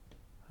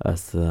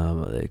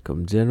Assalamu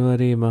alaikum.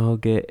 January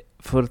mahoge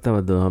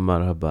furtama duha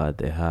marhaba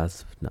de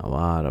has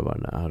nawara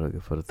wana aroge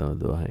furtama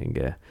duha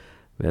inge.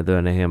 Medo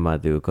anenge ma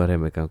diu kore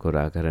mekan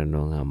kura kare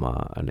nung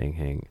hama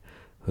anenge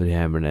huri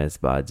hamnes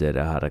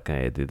bajera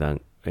harakan edidang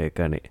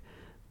ekani.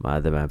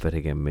 Maada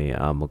mamperigen mi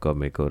amuko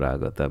mi kura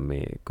gota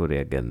mi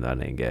kuria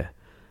gendanenge.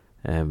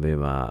 Embi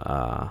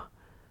ma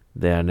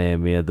de ane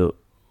mi adu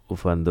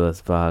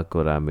ufanduas paha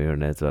kura mi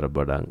hunes wara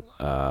bodang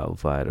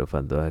ufair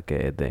ufanduha ke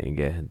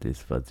edenge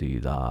this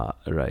fazila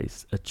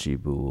rice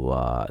achibu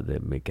wa de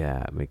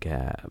mika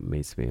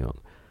mismiong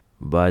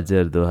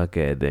bajar duha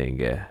ke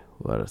edenge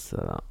wara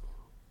salam.